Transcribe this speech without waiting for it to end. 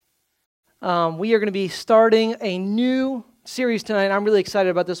We are going to be starting a new series tonight. I'm really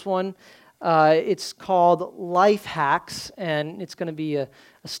excited about this one. It's called Life Hacks, and it's going to be a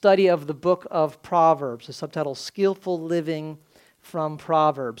study of the book of Proverbs, the subtitle, Skillful Living from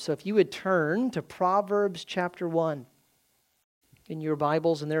Proverbs. So if you would turn to Proverbs chapter 1 in your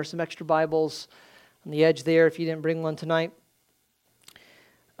Bibles, and there are some extra Bibles on the edge there if you didn't bring one tonight.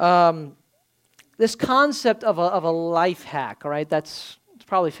 This concept of a life hack, all right, it's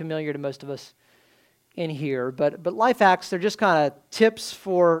probably familiar to most of us in here, but life hacks, they're just kind of tips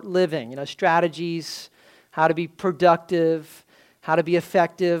for living, strategies, how to be productive, how to be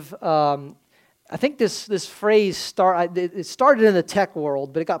effective. I think this phrase started in the tech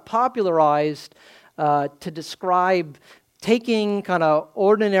world, but it got popularized to describe taking kind of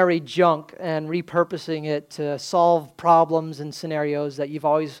ordinary junk and repurposing it to solve problems and scenarios that you've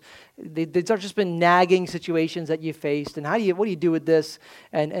always, they've just been nagging situations that you faced, and what do you do with this?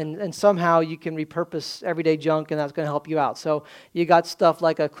 And somehow you can repurpose everyday junk, and that's going to help you out. So you got stuff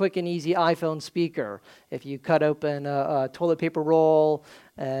like a quick and easy iPhone speaker. If you cut open a toilet paper roll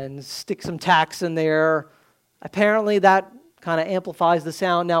and stick some tacks in there, apparently that kind of amplifies the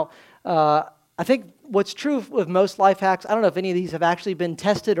sound. Now, I think what's true with most life hacks, I don't know if any of these have actually been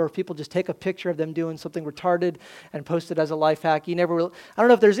tested or if people just take a picture of them doing something retarded and post it as a life hack. I don't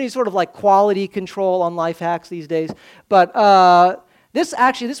know if there's any sort of like quality control on life hacks these days, but this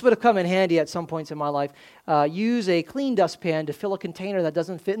would have come in handy at some points in my life. Use a clean dustpan to fill a container that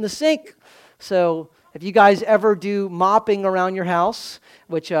doesn't fit in the sink. So if you guys ever do mopping around your house,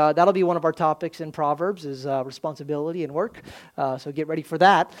 which that'll be one of our topics in Proverbs, is responsibility and work. So get ready for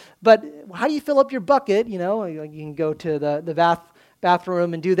that. But how do you fill up your bucket? You can go to the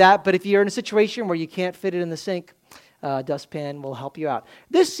bathroom and do that. But if you're in a situation where you can't fit it in the sink, dustpan will help you out.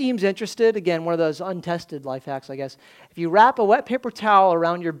 This seems interesting. Again, one of those untested life hacks, I guess. If you wrap a wet paper towel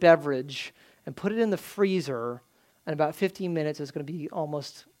around your beverage and put it in the freezer, in about 15 minutes, it's going to be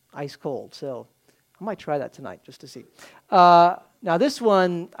almost ice cold. So I might try that tonight just to see. Now this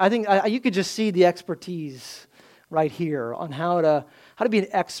one, I think you could just see the expertise right here on how to be an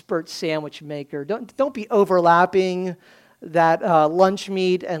expert sandwich maker. Don't be overlapping that lunch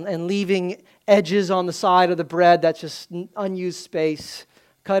meat and leaving edges on the side of the bread. That's just unused space.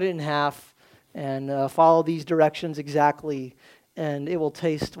 Cut it in half and follow these directions exactly, and it will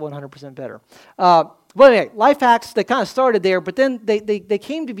taste 100% better. But anyway, life hacks, they kind of started there, but then they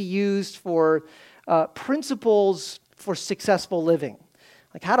came to be used for principles for successful living,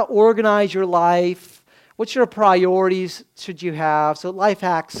 like how to organize your life, what your priorities should you have. So life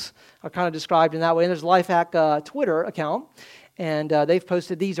hacks are kind of described in that way. And there's a life hack Twitter account, and they've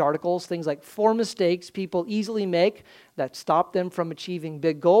posted these articles, things like 4 mistakes people easily make that stop them from achieving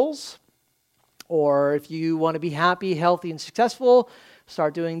big goals. Or if you want to be happy, healthy, and successful,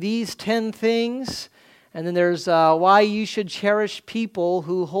 start doing these 10 things. And then there's why you should cherish people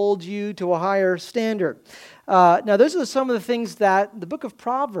who hold you to a higher standard. Now, those are some of the things that the book of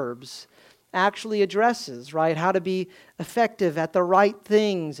Proverbs actually addresses, right? How to be effective at the right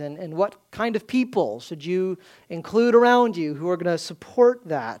things, and what kind of people should you include around you who are going to support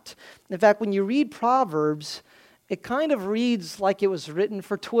that. In fact, when you read Proverbs, it kind of reads like it was written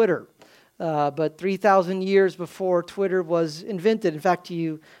for Twitter. But 3,000 years before Twitter was invented. In fact,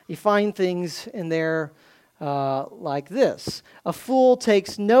 you find things in there like this. A fool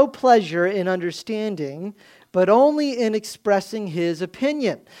takes no pleasure in understanding, but only in expressing his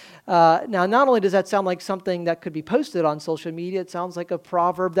opinion. Now, not only does that sound like something that could be posted on social media, it sounds like a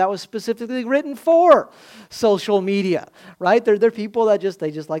proverb that was specifically written for social media, right? They're people that just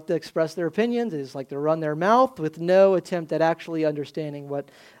like to express their opinions. They just like to run their mouth with no attempt at actually understanding what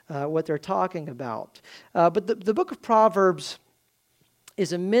they're talking about. But the book of Proverbs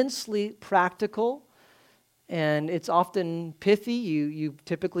is immensely practical, and it's often pithy. You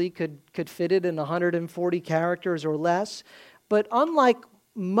typically could fit it in 140 characters or less. But unlike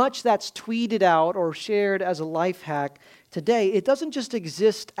much that's tweeted out or shared as a life hack today, it doesn't just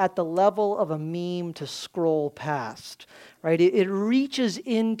exist at the level of a meme to scroll past, right? It reaches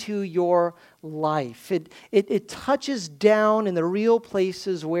into your life. It touches down in the real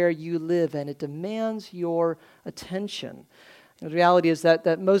places where you live, and it demands your attention. The reality is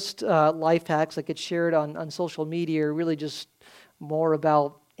that most life hacks that get shared on social media are really just more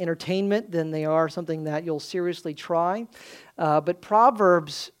about entertainment than they are something that you'll seriously try. But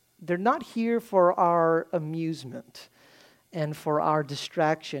Proverbs, they're not here for our amusement and for our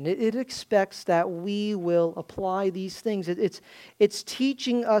distraction. It expects that we will apply these things. It's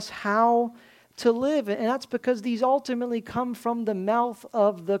teaching us how to live, and that's because these ultimately come from the mouth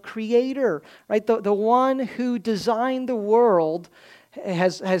of the Creator, right? The one who designed the world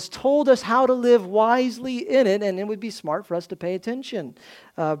has told us how to live wisely in it, and it would be smart for us to pay attention.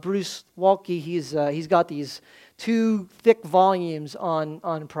 Bruce Waltke, he's got these 2 thick volumes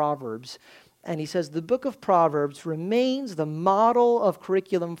on Proverbs, and he says the book of Proverbs remains the model of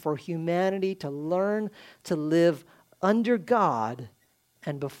curriculum for humanity to learn to live under God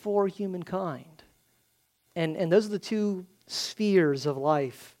and before humankind. And those are the 2 spheres of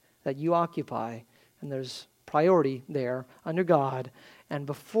life that you occupy, and there's priority there, under God and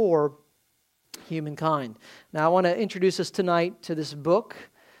before humankind. Now I want to introduce us tonight to this book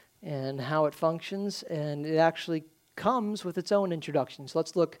and how it functions, and it actually comes with its own introduction. So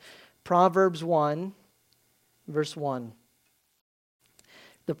let's look Proverbs 1, verse 1.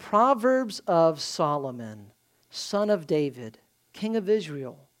 The Proverbs of Solomon, son of David, king of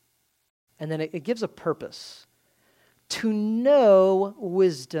Israel. And then it gives a purpose. To know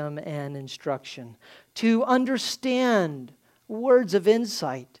wisdom and instruction, to understand words of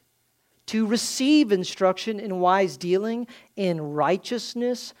insight, to receive instruction in wise dealing, in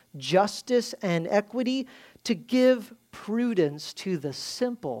righteousness, justice, and equity, to give prudence to the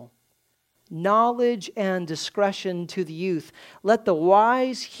simple, knowledge and discretion to the youth. Let the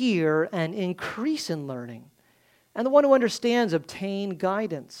wise hear and increase in learning, and the one who understands obtain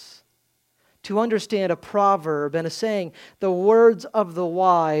guidance. To understand a proverb and a saying, the words of the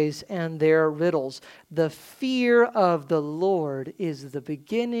wise and their riddles. The fear of the Lord is the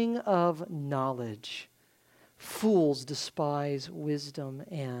beginning of knowledge. Fools despise wisdom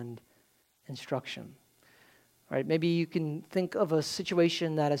and instruction. All right, maybe you can think of a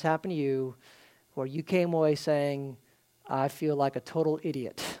situation that has happened to you where you came away saying, I feel like a total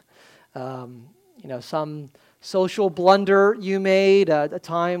idiot. Some social blunder you made, a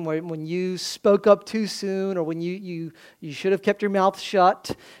time when you spoke up too soon, or when you should have kept your mouth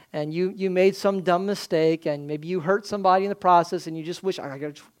shut, and you made some dumb mistake, and maybe you hurt somebody in the process, and you just wish I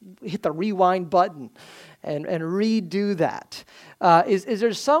could hit the rewind button and redo that. Is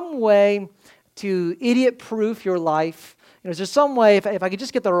there some way to idiot-proof your life? Is there some way, if I could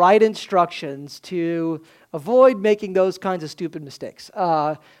just get the right instructions to avoid making those kinds of stupid mistakes?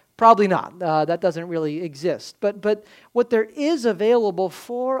 Probably not. That doesn't really exist. But what there is available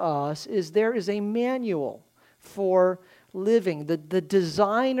for us is there is a manual for living. The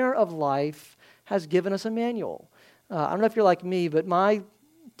designer of life has given us a manual. I don't know if you're like me, but my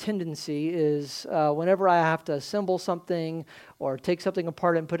tendency is whenever I have to assemble something or take something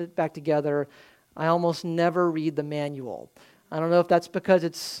apart and put it back together, I almost never read the manual. I don't know if that's because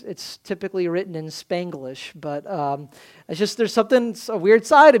it's typically written in Spanglish, but it's just there's a weird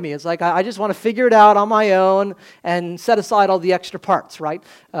side of me. It's like I just want to figure it out on my own and set aside all the extra parts, right?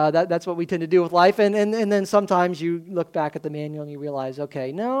 That's what we tend to do with life. And then sometimes you look back at the manual and you realize,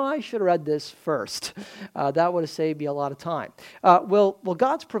 okay, no, I should have read this first. That would have saved me a lot of time. Well,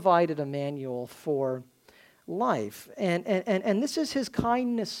 God's provided a manual for life, and this is His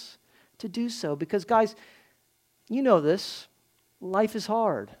kindness to do so, because guys, you know this. Life is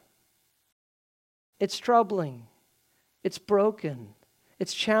hard. It's troubling. It's broken.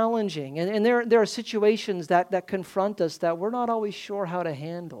 It's challenging. And there are situations that confront us that we're not always sure how to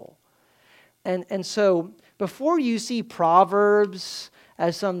handle. And so before you see Proverbs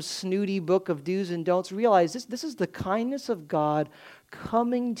as some snooty book of do's and don'ts, realize this is the kindness of God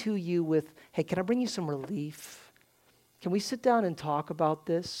coming to you with, hey, can I bring you some relief? Can we sit down and talk about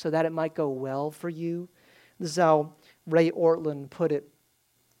this so that it might go well for you? This is how Ray Ortlund put it.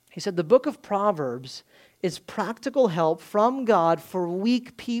 He said, the book of Proverbs is practical help from God for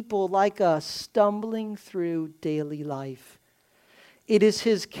weak people like us stumbling through daily life. It is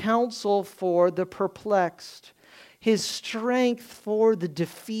His counsel for the perplexed, His strength for the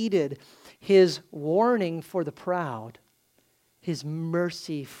defeated, His warning for the proud, His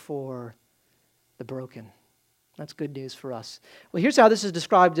mercy for the broken. That's good news for us. Well, here's how this is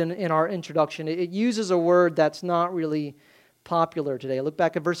described in our introduction. It uses a word that's not really popular today. Look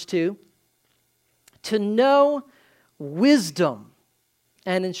back at verse 2. To know wisdom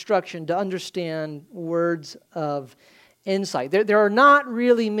and instruction, to understand words of insight. There are not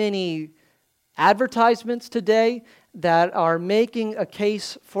really many advertisements today that are making a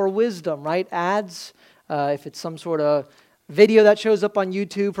case for wisdom, right? Ads, if it's some sort of video that shows up on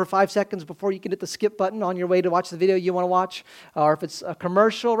YouTube for 5 seconds before you can hit the skip button on your way to watch the video you want to watch, or if it's a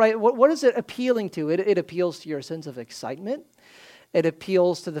commercial, right? What is it appealing to? It appeals to your sense of excitement. It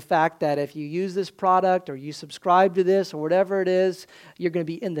appeals to the fact that if you use this product or you subscribe to this or whatever it is, you're going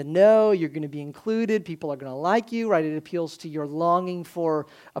to be in the know, you're going to be included, people are going to like you, right? It appeals to your longing for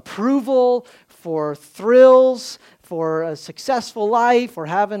approval, for thrills, for a successful life, or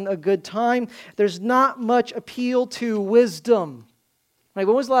having a good time. There's not much appeal to wisdom Like,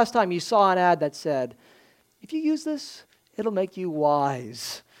 when was the last time you saw an ad that said, if you use this, it'll make you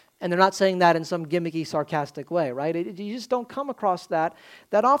wise? And they're not saying that in some gimmicky, sarcastic way, right? You just don't come across that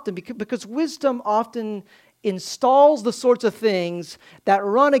often because wisdom often installs the sorts of things that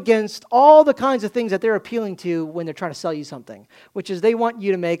run against all the kinds of things that they're appealing to when they're trying to sell you something, which is they want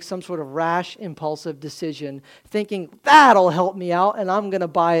you to make some sort of rash, impulsive decision, thinking, that'll help me out, and I'm going to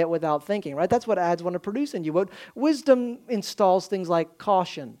buy it without thinking, right? That's what ads want to produce in you. But wisdom installs things like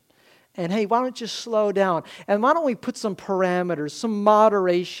caution. And hey, why don't you slow down? And why don't we put some parameters, some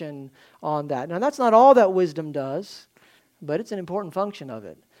moderation on that? Now, that's not all that wisdom does, but it's an important function of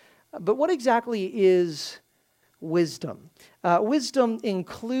it. But what exactly is wisdom? Wisdom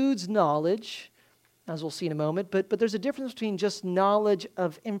includes knowledge, as we'll see in a moment, but there's a difference between just knowledge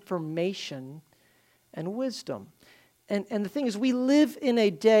of information and wisdom. And the thing is, we live in a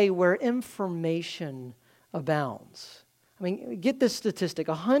day where information abounds. I mean, get this statistic.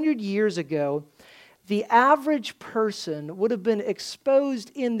 100 years ago, the average person would have been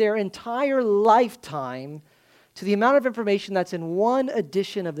exposed in their entire lifetime to the amount of information that's in one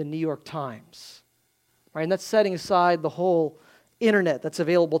edition of the New York Times. Right? And that's setting aside the whole internet that's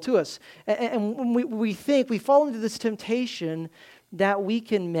available to us. And when we fall into this temptation that we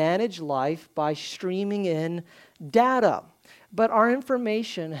can manage life by streaming in data. But our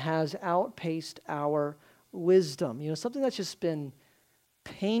information has outpaced our wisdom. Something that's just been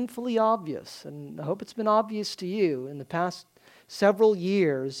painfully obvious, and I hope it's been obvious to you in the past several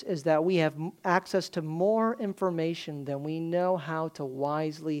years, is that we have access to more information than we know how to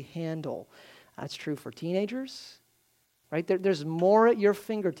wisely handle. That's true for teenagers, right? There's more at your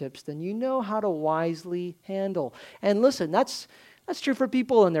fingertips than you know how to wisely handle. And listen, that's true for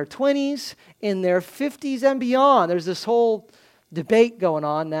people in their 20s, in their 50s, and beyond. There's this whole debate going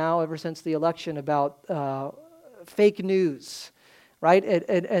on now ever since the election about fake news, right?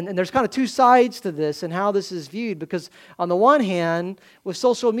 And there's kind of two sides to this and how this is viewed, because on the one hand, with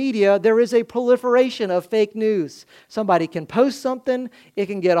social media, there is a proliferation of fake news. Somebody can post something, it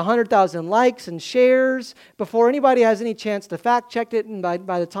can get 100,000 likes and shares before anybody has any chance to fact check it, and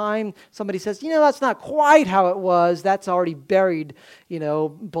by the time somebody says, that's not quite how it was, that's already buried,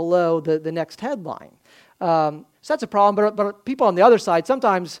 below the next headline. So that's a problem, but people on the other side,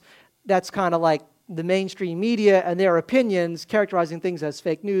 sometimes that's kind of like the mainstream media and their opinions characterizing things as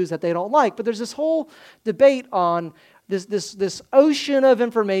fake news that they don't like. But there's this whole debate on this ocean of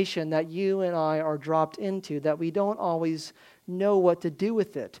information that you and I are dropped into that we don't always know what to do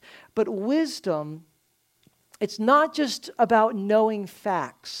with it. But wisdom, it's not just about knowing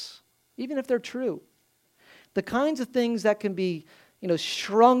facts, even if they're true. The kinds of things that can be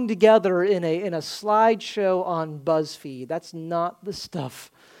strung together in a slideshow on BuzzFeed. That's not the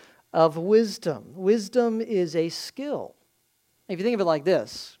stuff of wisdom. Wisdom is a skill. If you think of it like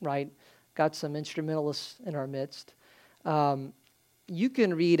this, right? Got some instrumentalists in our midst. You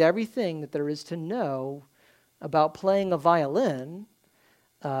can read everything that there is to know about playing a violin.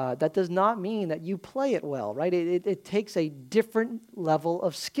 That does not mean that you play it well, right? It takes a different level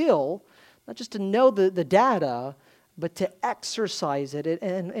of skill, not just to know the data, but to exercise it.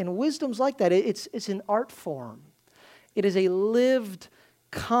 And wisdom's like that. It's an art form. It is a lived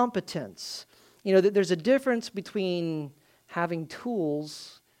competence. There's a difference between having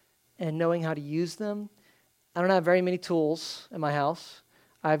tools and knowing how to use them. I don't have very many tools in my house.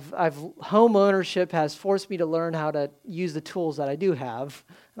 Home ownership has forced me to learn how to use the tools that I do have.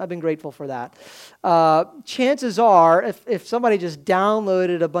 I've been grateful for that. Chances are, if somebody just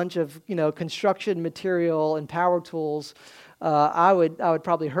downloaded a bunch of construction material and power tools, I would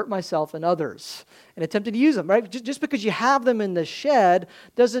probably hurt myself and others in attempting to use them. Right? Just because you have them in the shed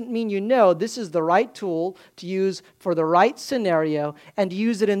doesn't mean this is the right tool to use for the right scenario, and to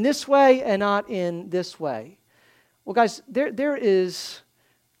use it in this way and not in this way. Well, guys, there's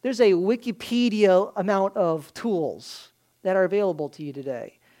a Wikipedia amount of tools that are available to you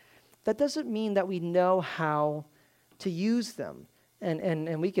today. That doesn't mean that we know how to use them,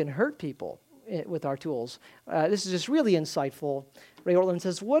 and we can hurt people with our tools. This is just really insightful. Ray Ortlund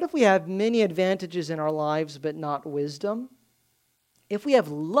says, what if we have many advantages in our lives but not wisdom? If we have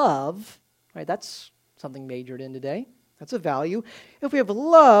love, right, that's something majored in today. That's a value. If we have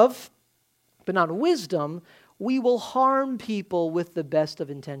love but not wisdom, we will harm people with the best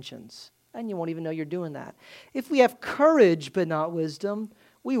of intentions, and you won't even know you're doing that. If we have courage but not wisdom,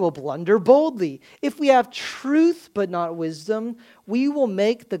 we will blunder boldly. If we have truth but not wisdom, we will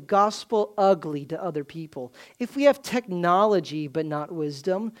make the gospel ugly to other people. If we have technology but not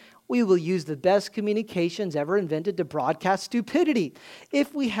wisdom, we will use the best communications ever invented to broadcast stupidity.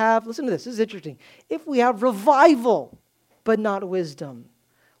 If we have, listen to this is interesting. If we have revival but not wisdom.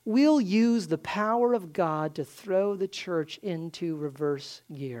 We'll use the power of God to throw the church into reverse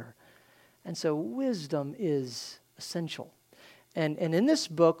gear. And so wisdom is essential. And in this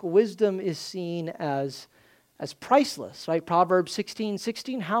book, wisdom is seen as priceless, right? Proverbs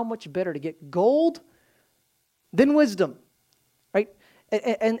 16:16, how much better to get gold than wisdom, right?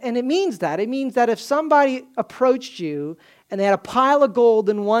 And it means that. It means that if somebody approached you and they had a pile of gold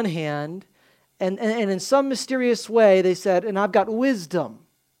in one hand, and in some mysterious way they said, and I've got wisdom,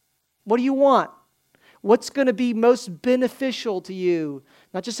 what do you want? What's going to be most beneficial to you,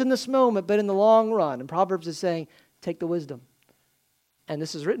 not just in this moment, but in the long run? And Proverbs is saying, take the wisdom. And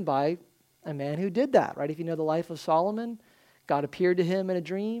this is written by a man who did that, right? If you know the life of Solomon, God appeared to him in a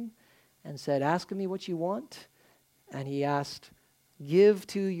dream and said, ask of me what you want. And he asked, give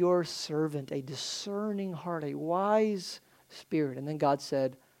to your servant a discerning heart, a wise spirit. And then God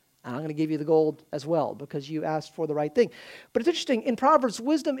said, I'm going to give you the gold as well because you asked for the right thing. But it's interesting, in Proverbs,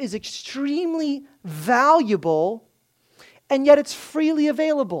 wisdom is extremely valuable, and yet it's freely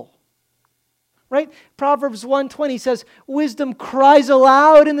available. Right? Proverbs 1:20 says, wisdom cries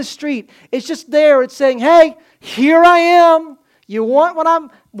aloud in the street. It's just there. It's saying, hey, here I am. You want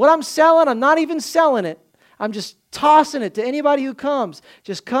what I'm selling? I'm not even selling it. I'm just tossing it to anybody who comes.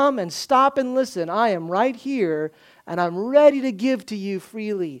 Just come and stop and listen. I am right here, and I'm ready to give to you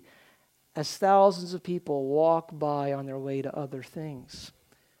freely as thousands of people walk by on their way to other things.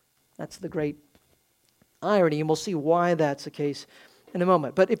 That's the great irony, and we'll see why that's the case in a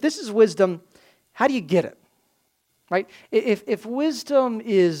moment. But if this is wisdom, how do you get it? Right? If wisdom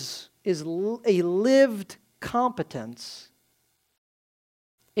is a lived competence,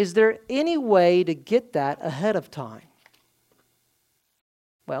 is there any way to get that ahead of time?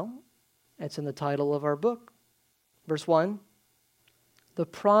 Well, it's in the title of our book. Verse 1, the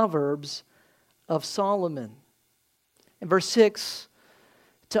Proverbs of Solomon. In verse 6,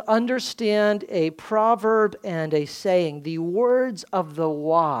 to understand a proverb and a saying, the words of the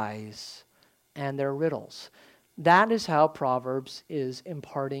wise and their riddles. That is how Proverbs is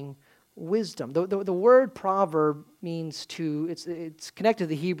imparting wisdom. The word proverb means it's connected to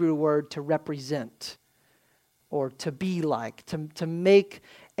the Hebrew word to represent or to be like, to make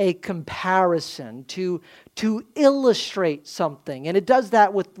a comparison, to illustrate something. And it does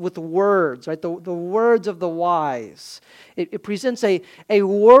that with words, right? The words of the wise. It presents a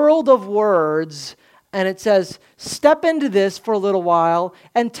world of words, and it says, step into this for a little while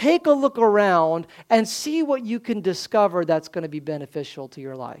and take a look around and see what you can discover that's going to be beneficial to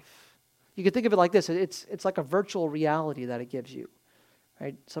your life. You can think of it like this. It's like a virtual reality that it gives you.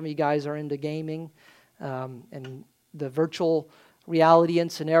 Right? Some of you guys are into gaming, and the virtual reality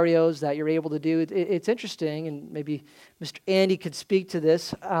and scenarios that you're able to do. It's interesting, and maybe Mr. Andy could speak to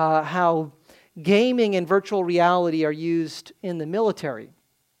this, how gaming and virtual reality are used in the military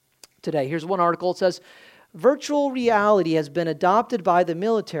today. Here's one article. It says, virtual reality has been adopted by the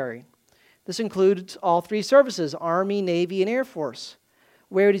military. This includes all three services, Army, Navy, and Air Force,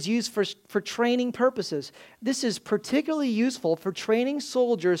 where it is used for training purposes. This is particularly useful for training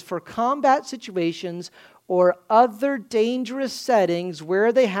soldiers for combat situations or other dangerous settings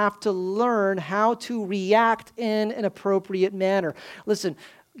where they have to learn how to react in an appropriate manner. Listen,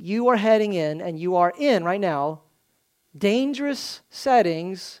 you are heading in, and you are in right now, dangerous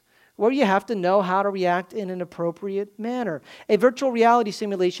settings where you have to know how to react in an appropriate manner. A virtual reality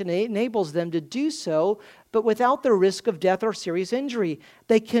simulation enables them to do so, but without the risk of death or serious injury.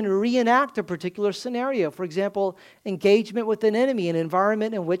 They can reenact a particular scenario. For example, engagement with an enemy, an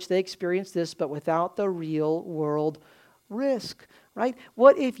environment in which they experience this, but without the real world risk, right?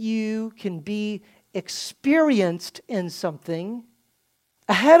 What if you can be experienced in something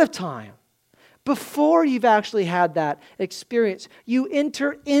ahead of time? Before you've actually had that experience, you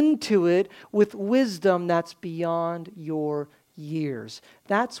enter into it with wisdom that's beyond your years.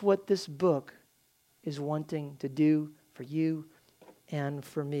 That's what this book is wanting to do for you and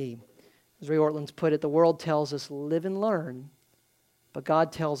for me. As Ray Ortland's put it, the world tells us live and learn, but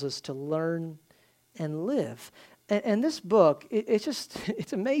God tells us to learn and live. And this book,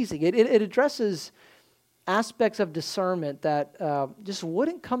 it's amazing. It addresses aspects of discernment that just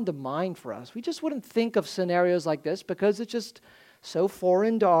wouldn't come to mind for us. We just wouldn't think of scenarios like this because it's just so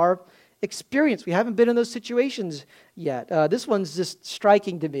foreign to our experience. We haven't been in those situations yet. This one's just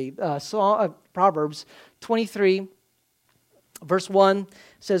striking to me. Proverbs 23, verse 1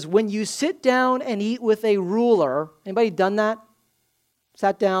 says, when you sit down and eat with a ruler, anybody done that?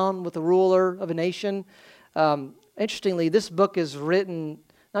 Sat down with a ruler of a nation? Interestingly, this book is written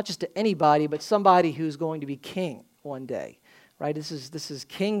not just to anybody, but somebody who's going to be king one day, right? This is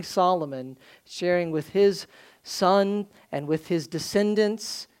King Solomon sharing with his son and with his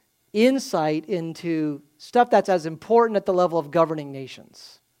descendants insight into stuff that's as important at the level of governing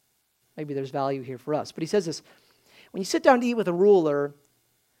nations. Maybe there's value here for us. But he says this, when you sit down to eat with a ruler,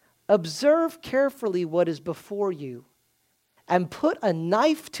 observe carefully what is before you, and put a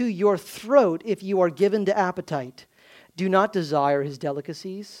knife to your throat if you are given to appetite. Do not desire his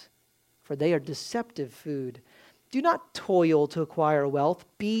delicacies, for they are deceptive food. Do not toil to acquire wealth.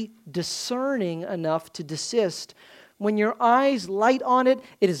 Be discerning enough to desist. When your eyes light on it,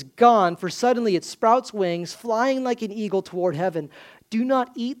 it is gone, for suddenly it sprouts wings, flying like an eagle toward heaven. Do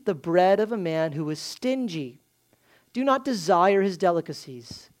not eat the bread of a man who is stingy. Do not desire his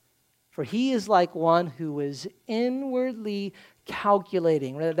delicacies, for he is like one who is inwardly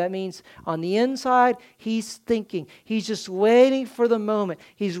calculating. That means on the inside, he's thinking. He's just waiting for the moment.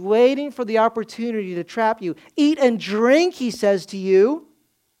 He's waiting for the opportunity to trap you. Eat and drink, he says to you,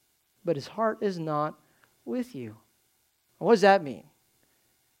 but his heart is not with you. What does that mean?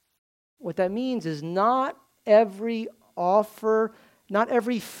 What that means is not every offer, not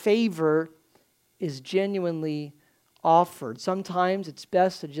every favor is genuinely offered. Sometimes it's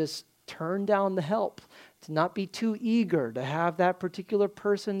best to just turn down the help, to not be too eager to have that particular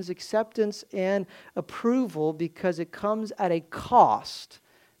person's acceptance and approval, because it comes at a cost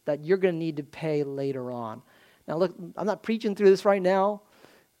that you're going to need to pay later on. Now look, I'm not preaching through this right now,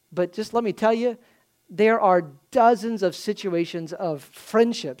 but just let me tell you, there are dozens of situations of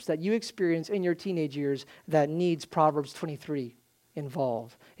friendships that you experience in your teenage years that needs Proverbs 23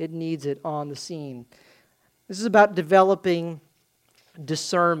 involved. It needs it on the scene. This is about developing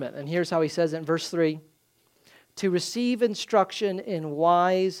discernment. And here's how he says it in verse 3. To receive instruction in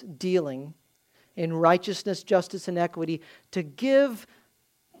wise dealing, in righteousness, justice, and equity, to give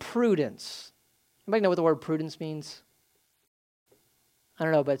prudence. Anybody know what the word prudence means? I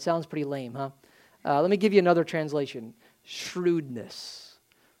don't know, but it sounds pretty lame, huh? Let me give you another translation. Shrewdness,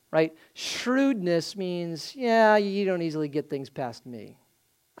 right? Shrewdness means, yeah, you don't easily get things past me.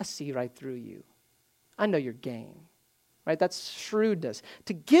 I see right through you. I know your game, right? That's shrewdness.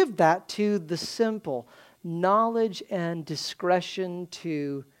 To give that to the simple, knowledge and discretion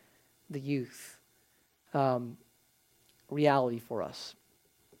to the youth. Reality for us.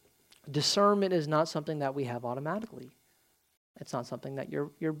 Discernment is not something that we have automatically. It's not something that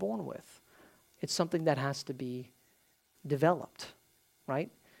you're born with. It's something that has to be developed,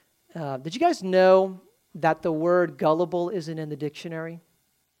 right? Did you guys know that the word gullible isn't in the dictionary?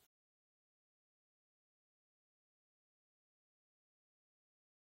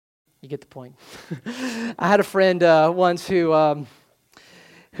 You get the point. I had a friend once who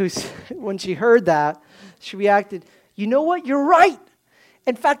when she heard that, she reacted, you know what, you're right.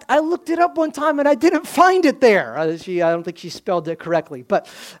 In fact, I looked it up one time and I didn't find it there. I don't think she spelled it correctly. But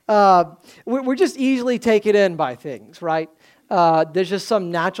we're just easily taken in by things, right? There's just some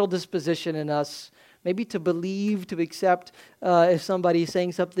natural disposition in us, maybe to believe, to accept if somebody's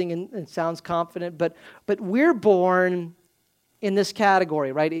saying something and sounds confident. But we're born in this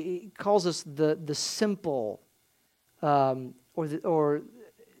category, right? It calls us the simple or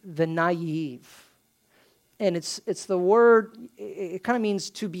the naive. And it's the word, it kind of means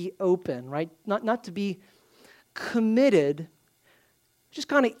to be open, right? Not to be committed, just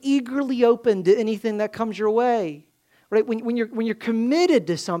kind of eagerly open to anything that comes your way, right? When you're committed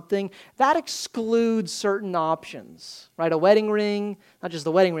to something, that excludes certain options, right? A wedding ring, not just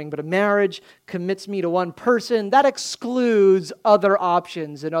the wedding ring, but a marriage commits me to one person. That excludes other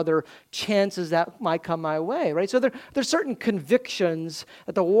options and other chances that might come my way, right? So there's certain convictions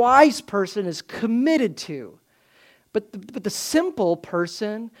that the wise person is committed to. But the simple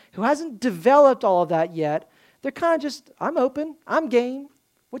person who hasn't developed all of that yet, they're kind of just, I'm open, I'm game.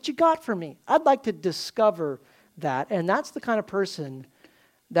 What you got for me? I'd like to discover that. And that's the kind of person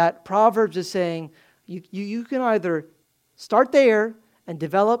that Proverbs is saying, you can either start there and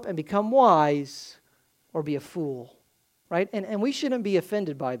develop and become wise, or be a fool, right? And we shouldn't be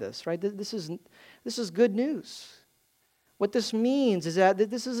offended by this, right? This is good news. What this means is that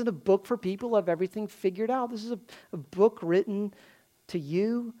this isn't a book for people who have everything figured out. This is a book written to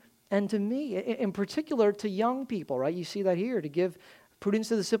you and to me, in particular to young people, right? You see that here, to give prudence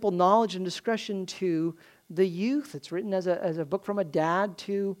to the simple, knowledge and discretion to the youth. It's written as a book from a dad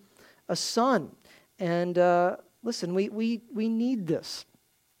to a son. And listen, we need this.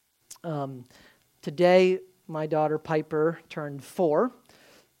 Today, my daughter Piper turned 4,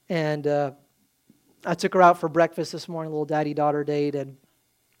 and I took her out for breakfast this morning, a little daddy-daughter date, and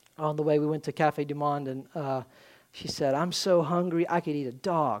on the way we went to Cafe Du Monde, and she said, I'm so hungry, I could eat a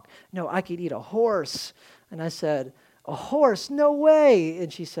dog. No, I could eat a horse. And I said, A horse? No way.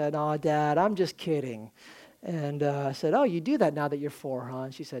 And she said, oh, Dad, I'm just kidding. And I said, oh, you do that now that you're 4, huh?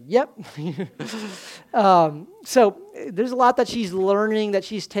 And she said, yep. So there's a lot that she's learning, that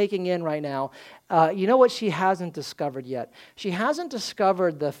she's taking in right now. You know what she hasn't discovered yet? She hasn't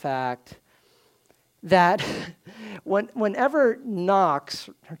discovered the fact that whenever Knox,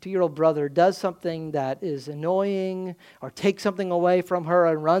 her 2-year-old brother, does something that is annoying or takes something away from her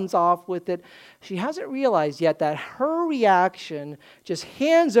and runs off with it, she hasn't realized yet that her reaction just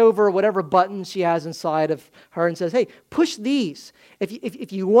hands over whatever buttons she has inside of her and says, hey, push these.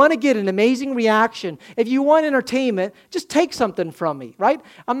 If you want to get an amazing reaction, if you want entertainment, just take something from me, right?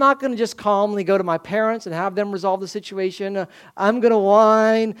 I'm not going to just calmly go to my parents and have them resolve the situation. I'm going to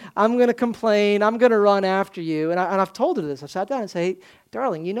whine. I'm going to complain. I'm going to run after you. And I've told her this. I've sat down and said, hey,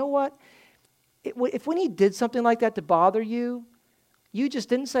 darling, you know what? If when he did something like that to bother you, you just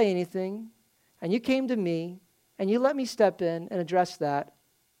didn't say anything, and you came to me, and you let me step in and address that,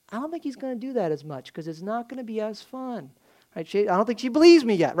 I don't think he's going to do that as much because it's not going to be as fun. Right? I don't think she believes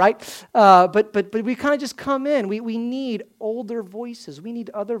me yet, right? But we kind of just come in. We need older voices. We need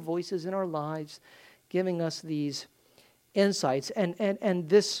other voices in our lives giving us these insights. And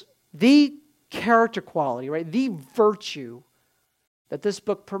this, the character quality, right? The virtue that this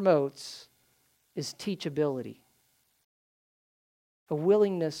book promotes is teachability. A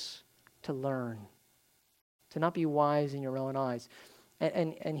willingness to learn, to not be wise in your own eyes.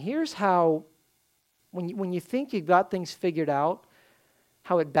 And here's how, when you think you've got things figured out,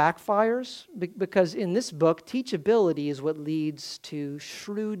 how it backfires, because in this book, teachability is what leads to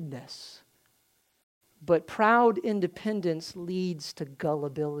shrewdness. But proud independence leads to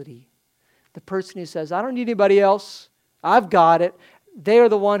gullibility. The person who says, I don't need anybody else, I've got it, they are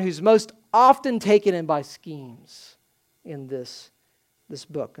the one who's most often taken in by schemes in this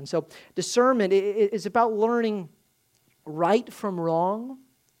book. And so discernment is about learning right from wrong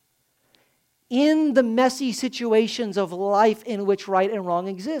in the messy situations of life in which right and wrong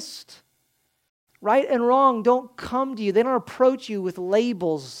exist. Right and wrong don't come to you. They don't approach you with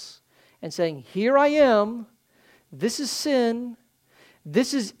labels and saying, here I am, this is sin,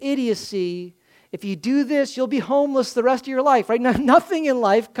 this is idiocy. If you do this, you'll be homeless the rest of your life, right? Now, nothing in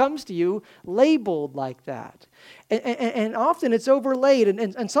life comes to you labeled like that. And often it's overlaid.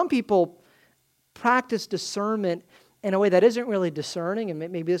 And some people practice discernment in a way that isn't really discerning. And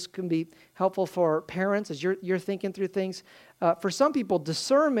maybe this can be helpful for parents as you're thinking through things. For some people,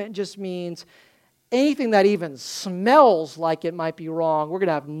 discernment just means anything that even smells like it might be wrong, we're going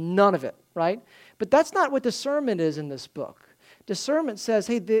to have none of it, right? But that's not what discernment is in this book. Discernment says,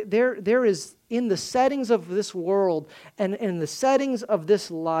 hey, there is, in the settings of this world and in the settings of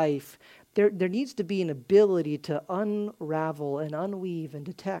this life, there needs to be an ability to unravel and unweave and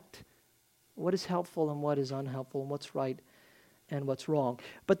detect what is helpful and what is unhelpful and what's right and what's wrong.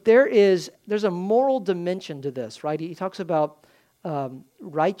 But there's a moral dimension to this, right? He talks about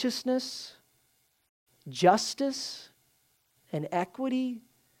righteousness, justice, and equity.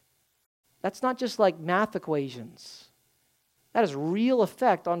 That's not just like math equations. That has real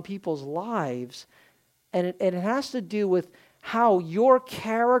effect on people's lives. And it has to do with how your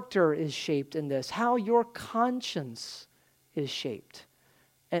character is shaped in this, how your conscience is shaped.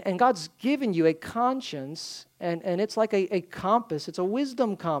 And God's given you a conscience, and it's like a compass. It's a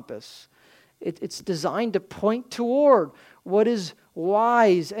wisdom compass. It's designed to point toward what is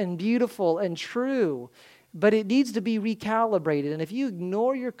wise and beautiful and true. But it needs to be recalibrated. And if you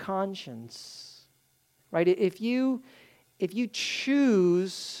ignore your conscience, right, if you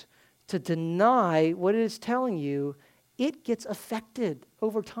choose to deny what it is telling you, it gets affected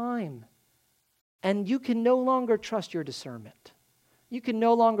over time. And you can no longer trust your discernment. You can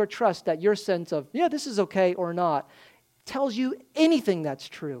no longer trust that your sense of, yeah, this is okay or not, tells you anything that's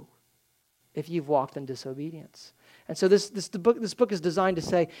true if you've walked in disobedience. And so this book is designed to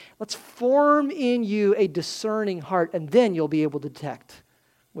say, let's form in you a discerning heart, and then you'll be able to detect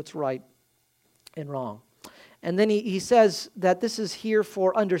what's right and wrong. And then he says that this is here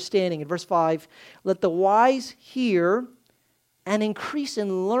for understanding. In verse 5, let the wise hear and increase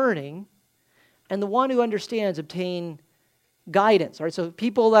in learning, and the one who understands obtain guidance. All right, so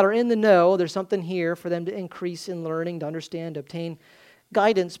people that are in the know, there's something here for them to increase in learning, to understand, to obtain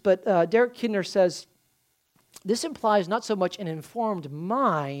guidance. But Derek Kidner says, this implies not so much an informed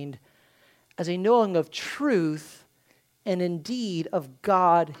mind as a knowing of truth and indeed of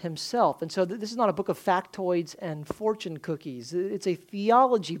God himself. And so this is not a book of factoids and fortune cookies. It's a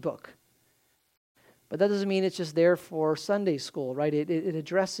theology book. But that doesn't mean it's just there for Sunday school, right? It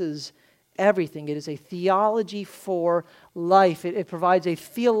addresses everything. It is a theology for life. It provides a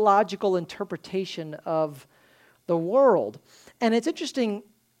theological interpretation of the world. And it's interesting,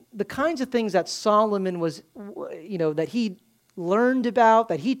 the kinds of things that Solomon was, that he learned about,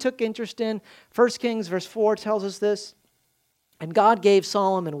 that he took interest in. 1 Kings verse 4 tells us this. And God gave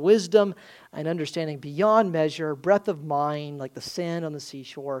Solomon wisdom and understanding beyond measure, breadth of mind like the sand on the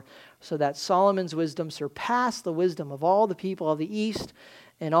seashore, so that Solomon's wisdom surpassed the wisdom of all the people of the East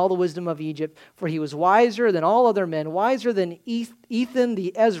and all the wisdom of Egypt. For he was wiser than all other men, wiser than Ethan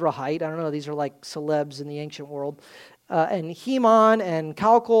the Ezrahite. I don't know, these are like celebs in the ancient world. And Heman and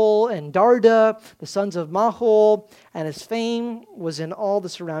Calcol and Darda, the sons of Mahol, and his fame was in all the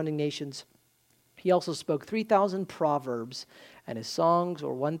surrounding nations. He also spoke 3,000 proverbs, and his songs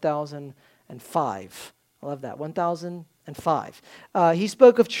were 1,005. I love that, 1,005. He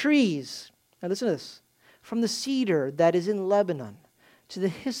spoke of trees. Now listen to this. From the cedar that is in Lebanon to the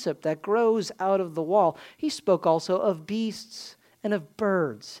hyssop that grows out of the wall. He spoke also of beasts and of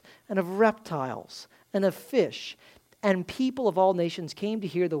birds and of reptiles and of fish. And people of all nations came to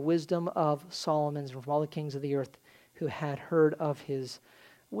hear the wisdom of Solomon from all the kings of the earth who had heard of his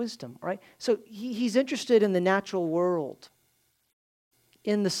wisdom, right? So he's interested in the natural world,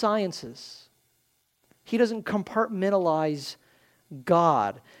 in the sciences. He doesn't compartmentalize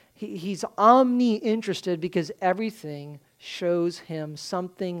God. He's omni-interested because everything shows him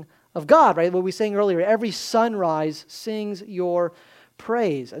something of God, right? What we were saying earlier, every sunrise sings your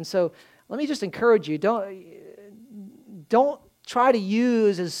praise. And so let me just encourage you, don't try to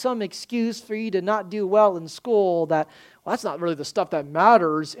use as some excuse for you to not do well in school that, well, that's not really the stuff that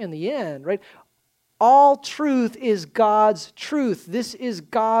matters in the end, right? All truth is God's truth. This is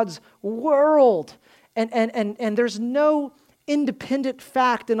God's world. And there's no independent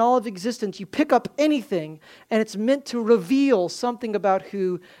fact in all of existence. You pick up anything, and it's meant to reveal something about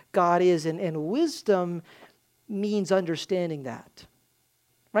who God is. And wisdom means understanding that,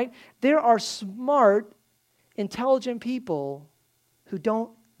 right? There are smart, intelligent people who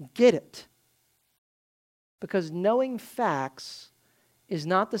don't get it. Because knowing facts is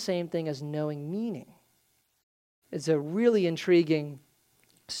not the same thing as knowing meaning. It's a really intriguing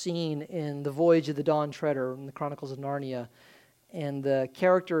scene in The Voyage of the Dawn Treader in the Chronicles of Narnia. And the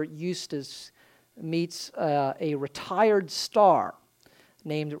character Eustace meets a retired star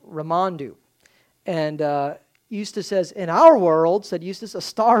named Ramondu. And Eustace says, in our world, said Eustace, a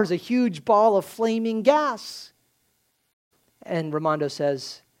star is a huge ball of flaming gas. And Ramondo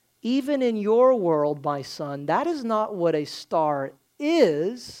says, even in your world, my son, that is not what a star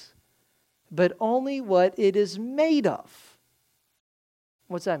is, but only what it is made of.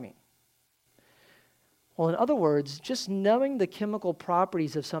 What's that mean? Well, in other words, just knowing the chemical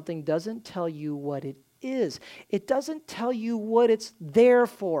properties of something doesn't tell you what it is. It doesn't tell you what it's there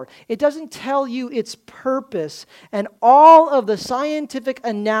for. It doesn't tell you its purpose. And all of the scientific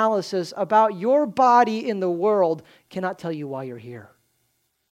analysis about your body in the world cannot tell you why you're here.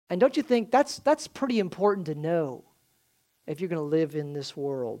 And don't you think that's pretty important to know if you're going to live in this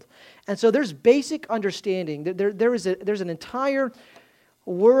world? And so there's basic understanding. There's an entire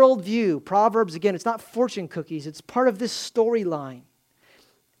worldview. Proverbs, again, it's not fortune cookies. It's part of this storyline.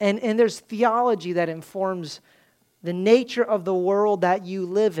 And there's theology that informs the nature of the world that you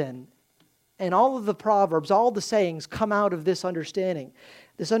live in. And all of the Proverbs, all the sayings come out of this understanding.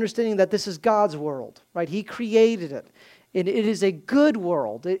 This understanding that this is God's world, right? He created it. It is a good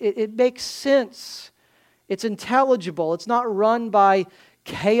world. It makes sense. It's intelligible. It's not run by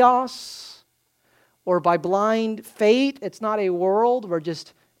chaos or by blind fate. It's not a world where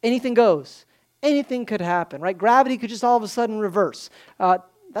just anything goes. Anything could happen, right? Gravity could just all of a sudden reverse.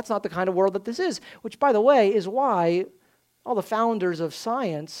 That's not the kind of world that this is, which, by the way, is why all the founders of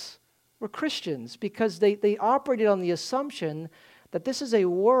science were Christians, because they operated on the assumption that this is a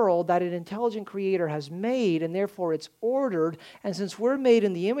world that an intelligent creator has made, and therefore it's ordered. And since we're made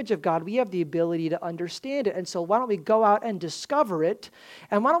in the image of God, we have the ability to understand it. And so why don't we go out and discover it?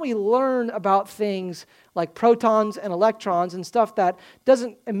 And why don't we learn about things like protons and electrons and stuff that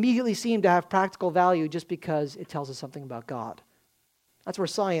doesn't immediately seem to have practical value just because it tells us something about God? That's where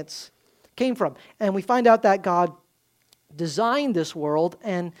science came from. And we find out that God designed this world,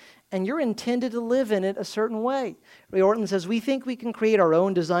 and you're intended to live in it a certain way. Ray Orton says, we think we can create our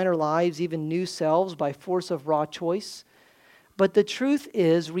own designer lives, even new selves, by force of raw choice. But the truth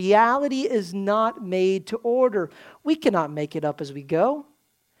is, reality is not made to order. We cannot make it up as we go.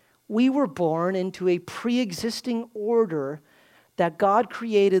 We were born into a pre-existing order that God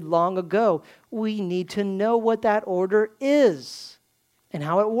created long ago. We need to know what that order is and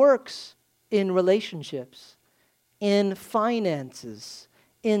how it works in relationships, in finances,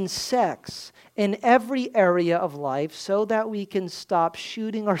 in sex, in every area of life, so that we can stop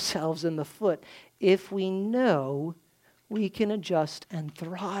shooting ourselves in the foot. if we know we can adjust and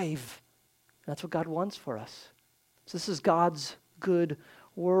thrive. That's what God wants for us. So this is God's good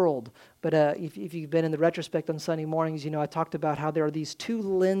world. But if you've been in the retrospect on Sunday mornings, I talked about how there are these two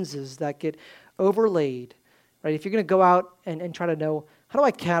lenses that get overlaid. Right? If you're going to go out and try to know, how do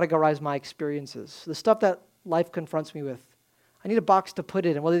I categorize my experiences? The stuff that life confronts me with. I need a box to put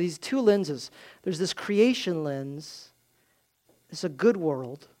it in. Well, these two lenses. There's this creation lens. It's a good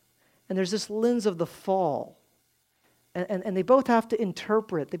world. And there's this lens of the fall. And they both have to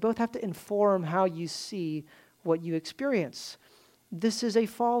interpret. They both have to inform how you see what you experience. This is a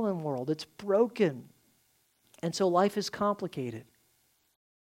fallen world. It's broken. And so life is complicated.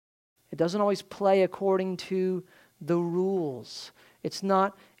 It doesn't always play according to the rules. It's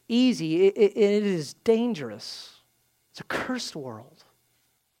not easy. It is dangerous. It's a cursed world.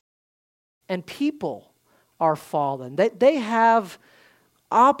 And people are fallen. They have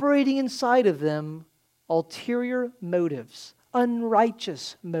operating inside of them ulterior motives,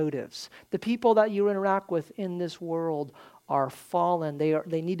 unrighteous motives. The people that you interact with in this world are fallen.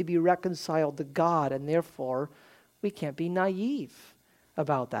 They need to be reconciled to God, and therefore we can't be naive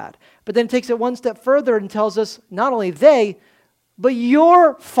about that. But then it takes it one step further and tells us not only they, but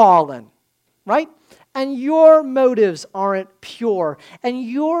you're fallen, right? And your motives aren't pure, and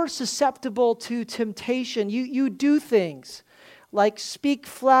you're susceptible to temptation. You do things like speak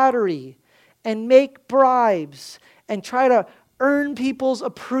flattery and make bribes and try to earn people's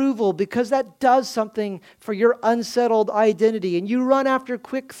approval because that does something for your unsettled identity. And you run after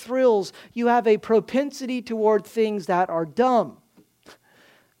quick thrills. You have a propensity toward things that are dumb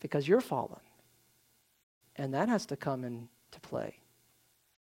because you're fallen. And that has to come into play.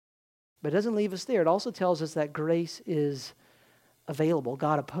 But it doesn't leave us there. It also tells us that grace is available.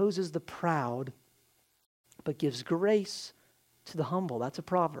 God opposes the proud, but gives grace to the humble. That's a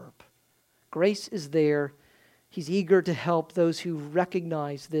proverb. Grace is there. He's eager to help those who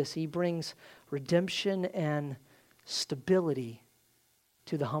recognize this. He brings redemption and stability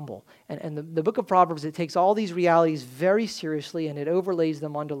to the humble. And the book of Proverbs, it takes all these realities very seriously, and it overlays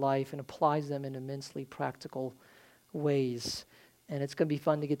them onto life and applies them in immensely practical ways. And it's going to be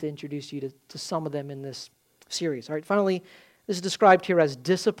fun to get to introduce you to some of them in this series. All right, finally, this is described here as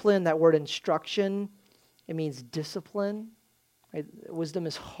discipline. That word instruction, it means discipline. Right? Wisdom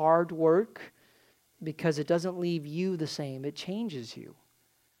is hard work because it doesn't leave you the same. It changes you.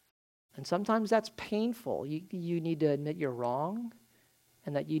 And sometimes that's painful. You need to admit you're wrong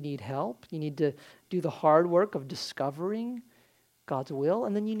and that you need help. You need to do the hard work of discovering God's will,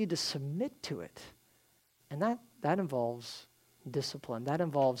 and then you need to submit to it. And that involves discipline. That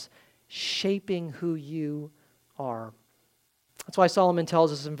involves shaping who you are. That's why Solomon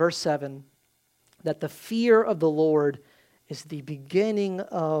tells us in verse 7 that the fear of the Lord is the beginning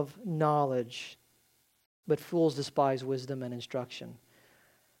of knowledge, but fools despise wisdom and instruction.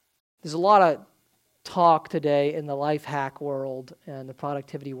 There's a lot of talk today in the life hack world and the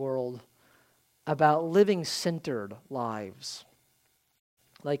productivity world about living centered lives,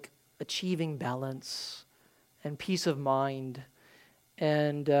 like achieving balance and peace of mind.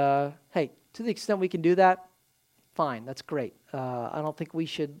 And hey, to the extent we can do that, fine, that's great. I don't think we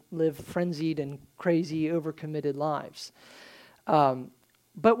should live frenzied and crazy, overcommitted lives.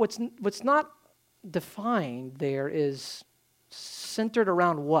 But what's not defined there is centered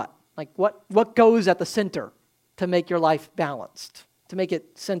around what? Like what goes at the center to make your life balanced, to make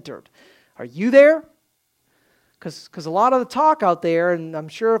it centered? Are you there? Because a lot of the talk out there, and I'm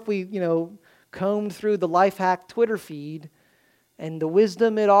sure if we combed through the Life Hack Twitter feed and the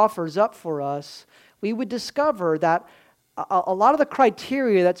wisdom it offers up for us, we would discover that a lot of the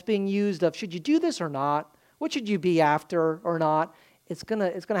criteria that's being used of should you do this or not, what should you be after or not, it's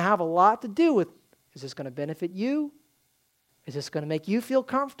gonna have a lot to do with, is this going to benefit you? Is this going to make you feel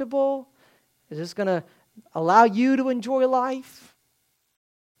comfortable? Is this going to allow you to enjoy life?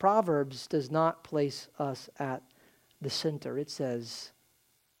 Proverbs does not place us at the center. It says,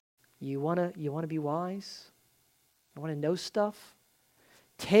 you want to be wise? You want to know stuff?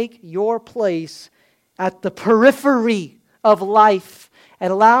 Take your place at the periphery of life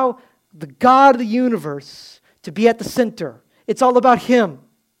and allow the God of the universe to be at the center. It's all about Him.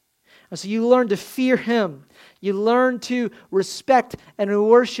 And so you learn to fear Him. You learn to respect and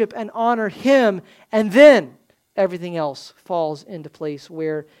worship and honor Him. And then everything else falls into place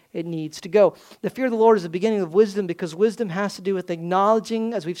where it needs to go. The fear of the Lord is the beginning of wisdom, because wisdom has to do with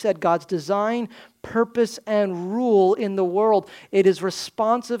acknowledging, as we've said, God's design, purpose, and rule in the world. It is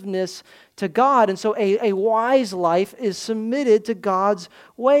responsiveness to God. And so a wise life is submitted to God's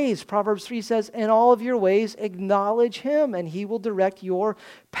ways. Proverbs 3 says, "In all of your ways acknowledge Him, and He will direct your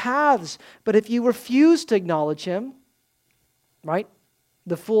paths." But if you refuse to acknowledge Him, right?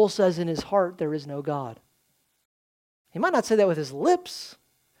 The fool says in his heart, "There is no God." He might not say that with his lips,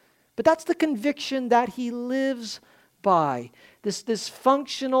 but that's the conviction that he lives by. This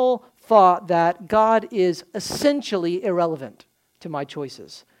functional thought that God is essentially irrelevant to my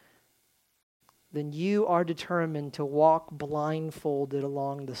choices. Then you are determined to walk blindfolded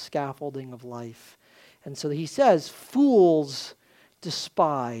along the scaffolding of life. And so he says, fools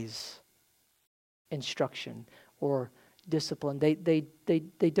despise instruction or discipline.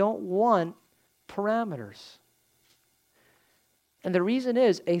 They don't want parameters. And the reason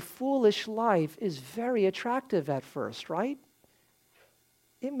is, a foolish life is very attractive at first, right?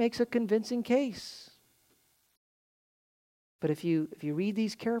 It makes a convincing case. But if you read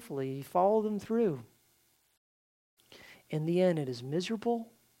these carefully, you follow them through, in the end it is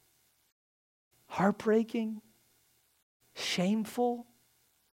miserable, heartbreaking, shameful,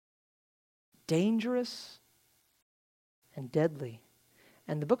 dangerous, and deadly.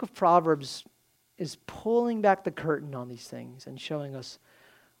 And the book of Proverbs is pulling back the curtain on these things and showing us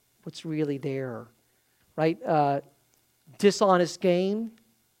what's really there, right? Dishonest gain,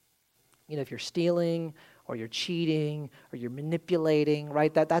 if you're stealing or you're cheating or you're manipulating,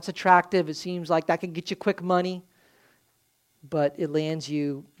 right? That's attractive. It seems like that can get you quick money, but it lands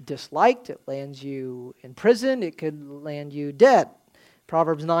you disliked. It lands you in prison. It could land you dead.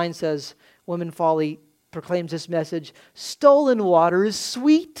 Proverbs 9 says, women folly proclaims this message: stolen water is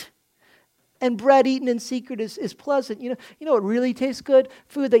sweet, and bread eaten in secret is pleasant. You know what really tastes good?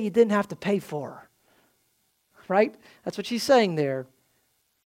 Food that you didn't have to pay for. Right? That's what she's saying there.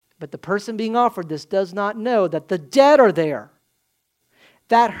 But the person being offered this does not know that the dead are there,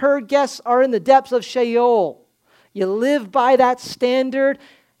 that her guests are in the depths of Sheol. You live by that standard,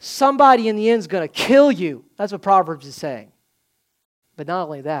 somebody in the end is going to kill you. That's what Proverbs is saying. But not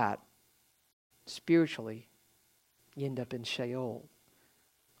only that, spiritually, you end up in Sheol.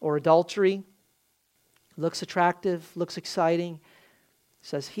 Or adultery, looks attractive, looks exciting. It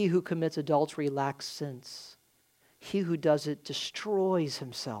says, he who commits adultery lacks sense. He who does it destroys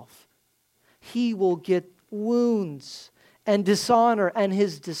himself. He will get wounds and dishonor, and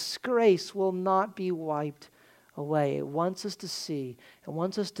his disgrace will not be wiped away. It wants us to see, it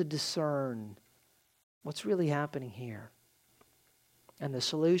wants us to discern what's really happening here. And the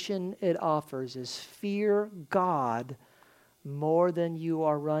solution it offers is fear God more than you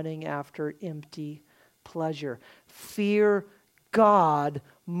are running after empty pleasure. Fear God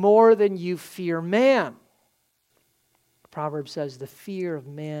more than you fear man. Proverbs says the fear of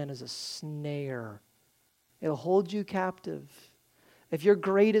man is a snare. It'll hold you captive. If your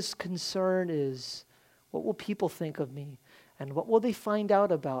greatest concern is, what will people think of me? And what will they find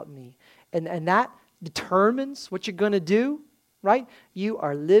out about me? And that determines what you're going to do, right? You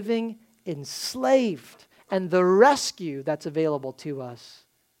are living enslaved. And the rescue that's available to us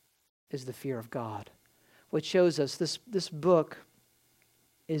is the fear of God, which shows us this book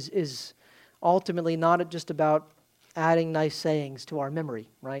is ultimately not just about adding nice sayings to our memory,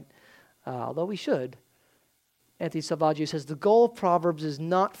 right? Although we should. Anthony Salvaggio says, the goal of Proverbs is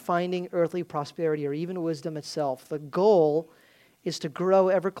not finding earthly prosperity or even wisdom itself. The goal is to grow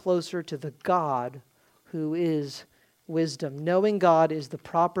ever closer to the God who is wisdom. Knowing God is the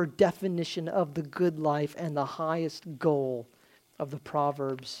proper definition of the good life and the highest goal of the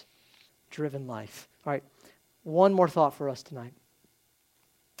Proverbs-driven life. All right, one more thought for us tonight.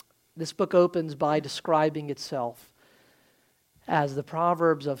 This book opens by describing itself as the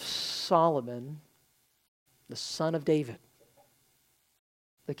Proverbs of Solomon, the son of David,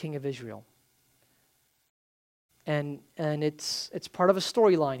 the king of Israel. And it's part of a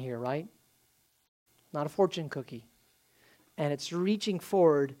storyline here, right? Not a fortune cookie. And it's reaching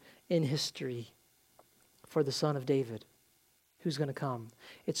forward in history for the son of David who's going to come.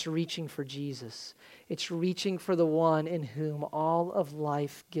 It's reaching for Jesus. It's reaching for the one in whom all of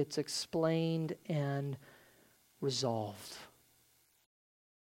life gets explained and resolved.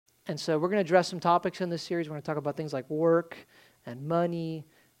 And so we're going to address some topics in this series. We're going to talk about things like work and money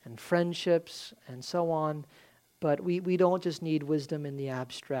and friendships and so on. But we don't just need wisdom in the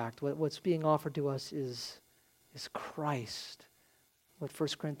abstract. What's being offered to us is Christ, what 1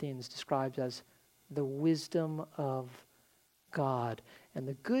 Corinthians describes as the wisdom of God. And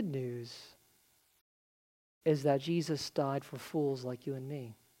the good news is that Jesus died for fools like you and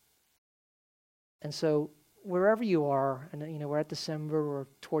me. And so wherever you are, and we're at December, we're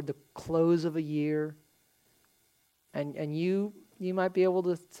toward the close of a year, and you might be able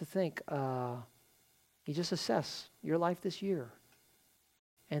to think, you just assess your life this year.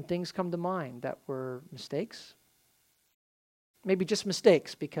 And things come to mind that were mistakes. Maybe just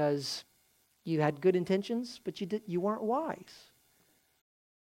mistakes because you had good intentions, but you weren't wise.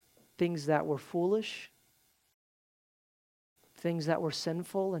 Things that were foolish. Things that were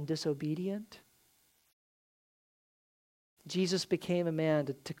sinful and disobedient. Jesus became a man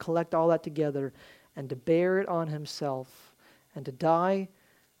to collect all that together and to bear it on himself and to die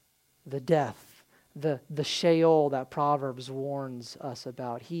the death, the Sheol that Proverbs warns us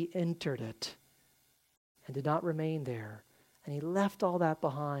about. He entered it and did not remain there. And he left all that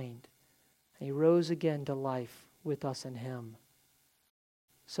behind. And he rose again to life with us in him.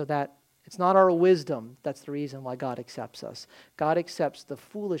 So that it's not our wisdom that's the reason why God accepts us. God accepts the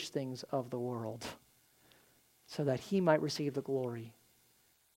foolish things of the world so that he might receive the glory.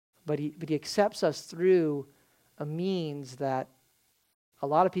 But he accepts us through a means that a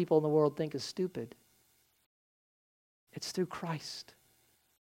lot of people in the world think is stupid. It's through Christ.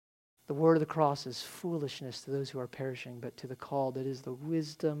 The word of the cross is foolishness to those who are perishing, but to the called it is the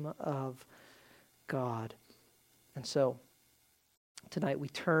wisdom of God. And so, tonight we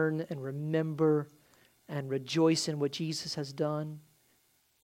turn and remember and rejoice in what Jesus has done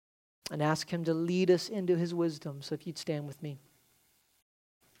and ask him to lead us into his wisdom. So if you'd stand with me.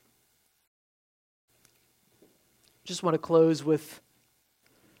 Just want to close with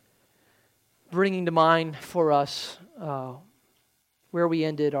bringing to mind for us where we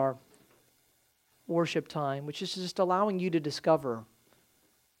ended our worship time, which is just allowing you to discover,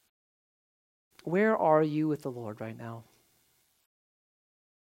 where are you with the Lord right now?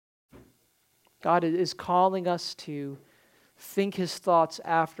 God is calling us to think his thoughts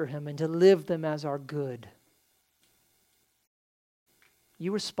after him and to live them as our good.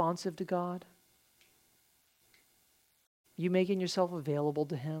 You responsive to God? You making yourself available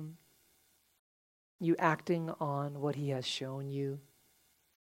to him? You acting on what he has shown you?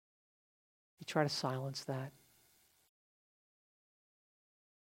 You try to silence that.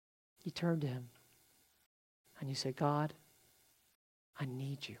 You turn to him and you say, God, I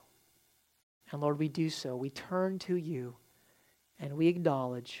need you. And Lord, we do so. We turn to you and we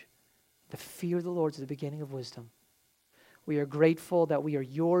acknowledge the fear of the Lord is the beginning of wisdom. We are grateful that we are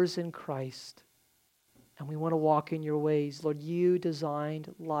yours in Christ and we want to walk in your ways. Lord, you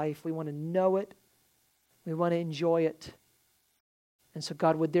designed life. We want to know it. We want to enjoy it. And so,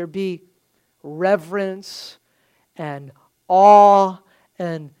 God, would there be reverence and awe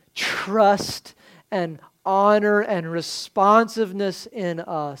and trust and honor and responsiveness in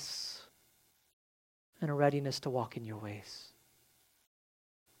us and a readiness to walk in your ways.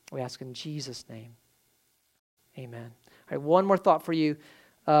 We ask in Jesus' name. Amen. All right, one more thought for you.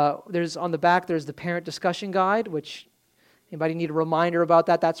 There's on the back, there's the parent discussion guide, which anybody need a reminder about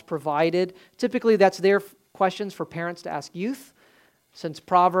that? That's provided. Typically, that's their questions for parents to ask youth. Since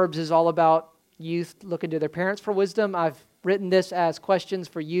Proverbs is all about youth looking to their parents for wisdom, I've written this as questions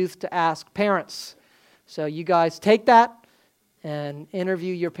for youth to ask parents. So you guys take that and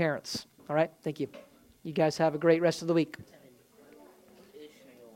interview your parents. All right? Thank you. You guys have a great rest of the week.